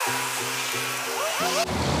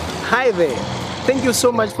Hi there. Thank you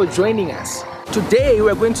so much for joining us. Today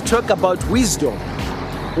we're going to talk about wisdom.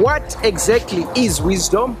 What exactly is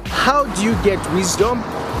wisdom? How do you get wisdom?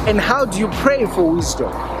 And how do you pray for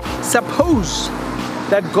wisdom? Suppose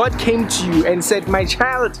that God came to you and said, "My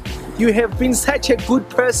child, you have been such a good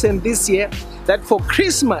person this year that for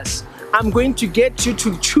Christmas, I'm going to get you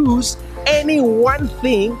to choose any one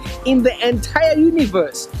thing in the entire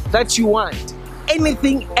universe that you want.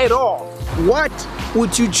 Anything at all. What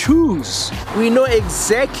would you choose?" We know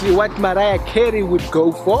exactly what Mariah Carey would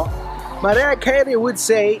go for. Mariah Carey would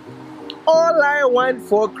say, "All I want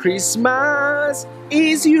for Christmas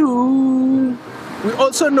is you." We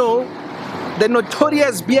also know the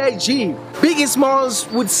Notorious B.I.G. Biggie Smalls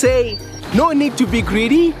would say, "No need to be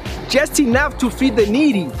greedy, just enough to feed the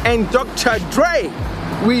needy." And Dr. Dre,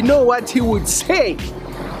 we know what he would say.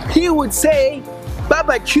 He would say,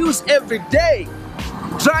 "Barbecues every day,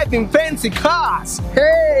 driving fancy cars,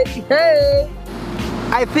 hey, hey."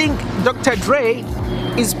 I think Dr. Dre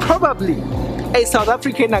is probably a South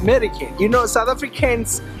African American. You know, South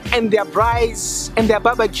Africans and their brides and their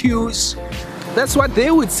barbecues, that's what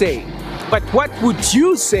they would say. But what would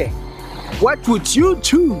you say? What would you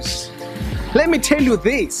choose? Let me tell you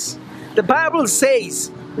this. The Bible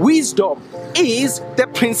says wisdom is the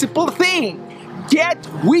principal thing. Get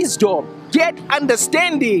wisdom, get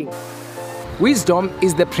understanding. Wisdom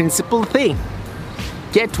is the principal thing.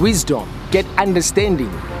 Get wisdom, get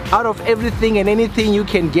understanding. Out of everything and anything you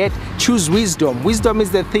can get, choose wisdom. Wisdom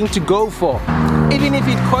is the thing to go for. Even if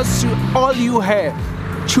it costs you all you have,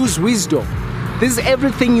 choose wisdom. This is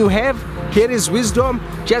everything you have. Here is wisdom.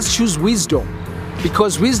 Just choose wisdom.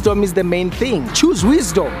 Because wisdom is the main thing. Choose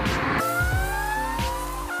wisdom.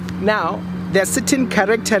 Now, there are certain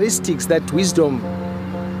characteristics that wisdom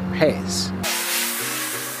has.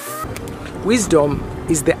 Wisdom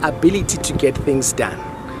is the ability to get things done.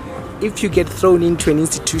 If you get thrown into an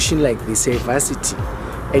institution like this, a varsity,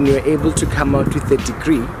 and you're able to come out with a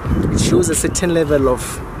degree, it shows a certain level of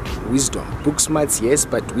wisdom. Book smarts, yes,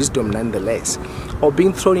 but wisdom nonetheless. Or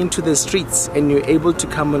being thrown into the streets and you're able to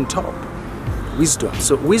come on top. Wisdom.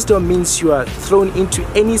 So wisdom means you are thrown into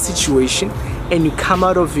any situation and you come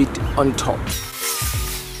out of it on top.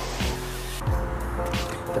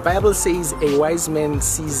 The Bible says a wise man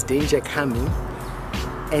sees danger coming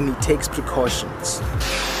and he takes precautions.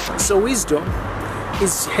 So wisdom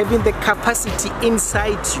is having the capacity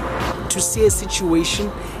inside you to see a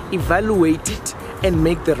situation, evaluate it, and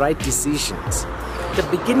make the right decisions. The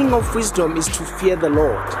beginning of wisdom is to fear the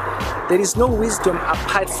Lord. There is no wisdom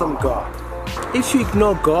apart from God. If you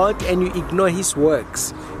ignore God and you ignore His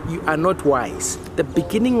works, you are not wise. The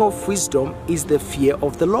beginning of wisdom is the fear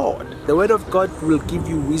of the Lord. The word of God will give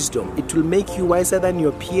you wisdom. It will make you wiser than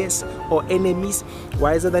your peers or enemies,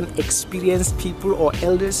 wiser than experienced people or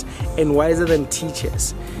elders, and wiser than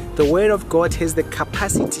teachers. The word of God has the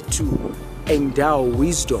capacity to endow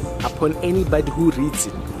wisdom upon anybody who reads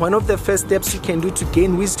it. One of the first steps you can do to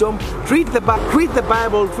gain wisdom, read the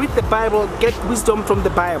Bible, get wisdom from the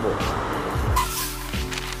Bible.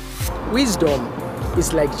 Wisdom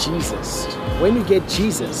is like Jesus. When you get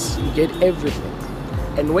Jesus, you get everything.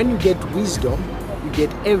 And when you get wisdom, you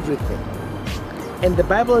get everything. And the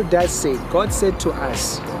Bible does say, God said to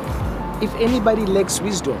us, if anybody lacks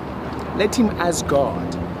wisdom, let him ask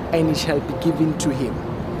God, and it shall be given to him.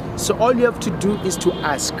 So all you have to do is to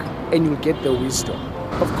ask, and you'll get the wisdom.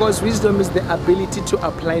 Of course, wisdom is the ability to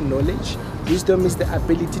apply knowledge. Wisdom is the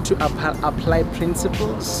ability to apply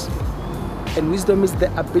principles. And wisdom is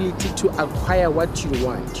the ability to acquire what you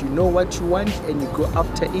want. You know what you want and you go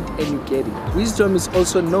after it and you get it. Wisdom is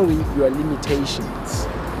also knowing your limitations.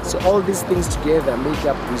 So all these things together make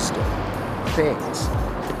up wisdom. Thanks.